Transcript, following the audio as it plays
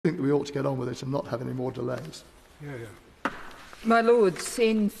think that we ought to get on with it and not have any more delays. Yeah. My Lords,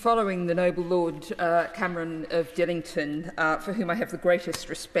 in following the Noble Lord Cameron of Dillington, for whom I have the greatest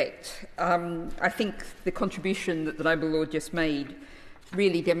respect, I think the contribution that the Noble Lord just made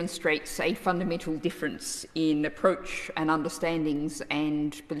really demonstrates a fundamental difference in approach and understandings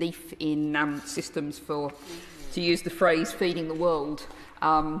and belief in systems for, to use the phrase, feeding the world,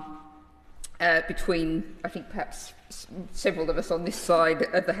 between, I think, perhaps several of us on this side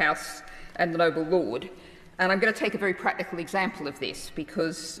of the House and the Noble Lord. And I'm going to take a very practical example of this,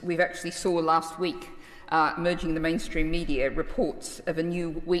 because we've actually saw last week, emerging in the mainstream media, reports of a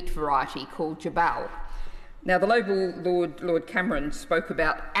new wheat variety called Jabal. Now, the Noble Lord, Lord Cameron, spoke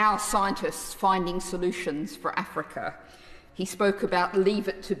about our scientists finding solutions for Africa. He spoke about leave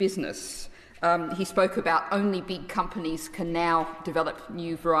it to business. He spoke about only big companies can now develop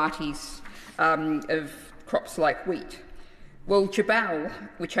new varieties of crops like wheat. Well, Jabal,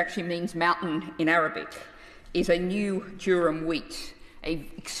 which actually means mountain in Arabic, is a new durum wheat, an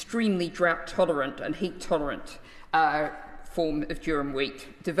extremely drought-tolerant and heat-tolerant form of durum wheat,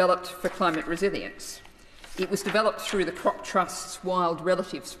 developed for climate resilience. It was developed through the Crop Trust's Wild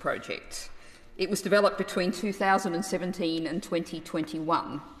Relatives project. It was developed between 2017 and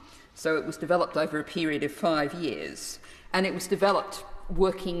 2021, so it was developed over a period of 5 years, and it was developed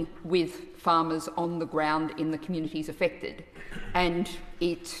working with farmers on the ground in the communities affected, and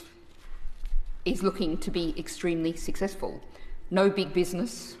it is looking to be extremely successful. No big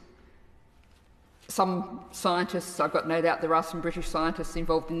business. Some scientists, I've got no doubt there are some British scientists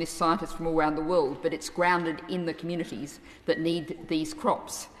involved in this, scientists from all around the world, but it's grounded in the communities that need these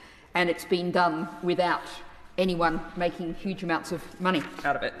crops. And it's been done without anyone making huge amounts of money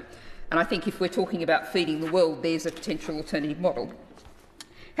out of it. And I think if we're talking about feeding the world, there's a potential alternative model.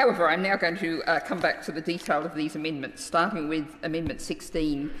 However, I'm now going to come back to the detail of these amendments, starting with Amendment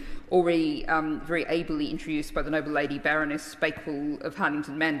 16, already very ably introduced by the Noble Lady Baroness Bakewell of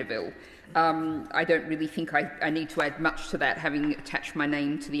Hartington Mandeville. I don't really think I need to add much to that, having attached my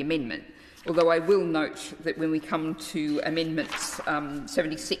name to the amendment. Although I will note that when we come to Amendments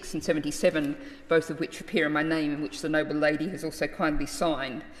 76 and 77, both of which appear in my name and which the Noble Lady has also kindly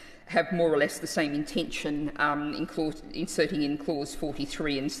signed, have more or less the same intention, inserting in Clause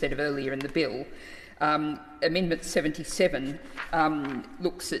 43 instead of earlier in the bill. Amendment 77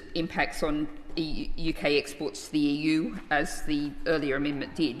 looks at impacts on UK exports to the EU, as the earlier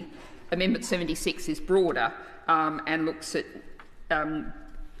amendment did. Amendment 76 is broader and looks at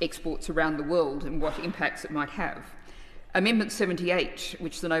exports around the world and what impacts it might have. Amendment 78,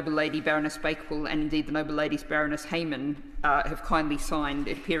 which the Noble Lady Baroness Bakewell and indeed the Noble Ladies Baroness Hayman have kindly signed,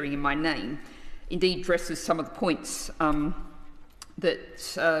 appearing in my name, indeed addresses some of the points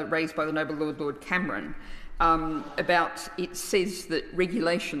that raised by the Noble Lord Cameron. It says that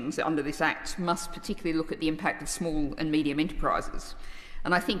regulations under this Act must particularly look at the impact of small and medium enterprises.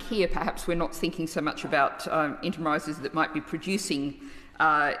 And I think here perhaps we're not thinking so much about enterprises that might be producing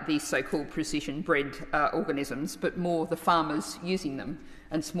these so-called precision-bred organisms, but more the farmers using them,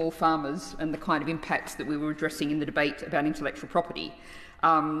 and small farmers, and the kind of impacts that we were addressing in the debate about intellectual property,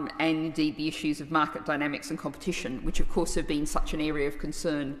 and indeed the issues of market dynamics and competition, which of course have been such an area of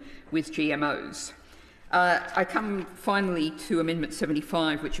concern with GMOs. I come finally to Amendment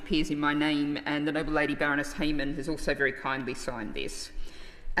 75, which appears in my name, and the Noble Lady Baroness Hayman has also very kindly signed this.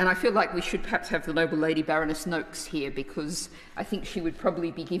 And I feel like we should perhaps have the Noble Lady Baroness Noakes here, because I think she would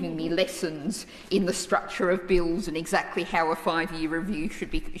probably be giving me lessons in the structure of bills and exactly how a 5-year review should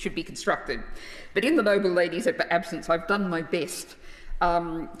be constructed. But in the Noble Lady's absence, I've done my best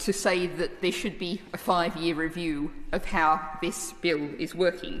to say that there should be a 5-year review of how this bill is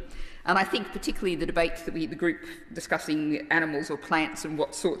working. And I think particularly the debate that the group discussing animals or plants and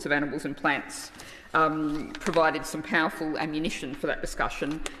what sorts of animals and plants provided some powerful ammunition for that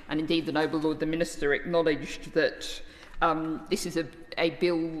discussion, and indeed the Noble Lord the Minister acknowledged that this is a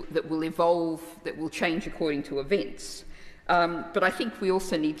bill that will evolve, that will change according to events. But I think we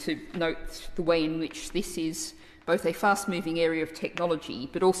also need to note the way in which this is both a fast-moving area of technology,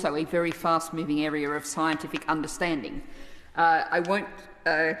 but also a very fast-moving area of scientific understanding. I won't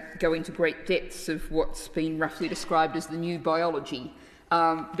go into great depths of what's been roughly described as the new biology,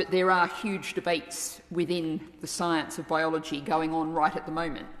 but there are huge debates within the science of biology going on right at the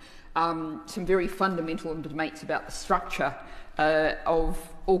moment. Some very fundamental debates about the structure of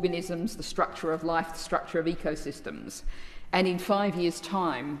organisms, the structure of life, the structure of ecosystems. And in 5 years'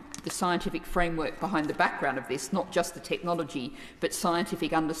 time, the scientific framework behind the background of this, not just the technology, but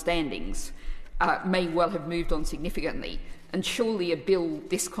scientific understandings, may well have moved on significantly. And surely a bill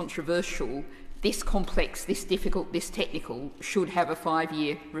this controversial this complex, this difficult, this technical should have a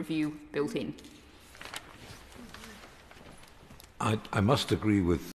 5-year review built in. I must agree with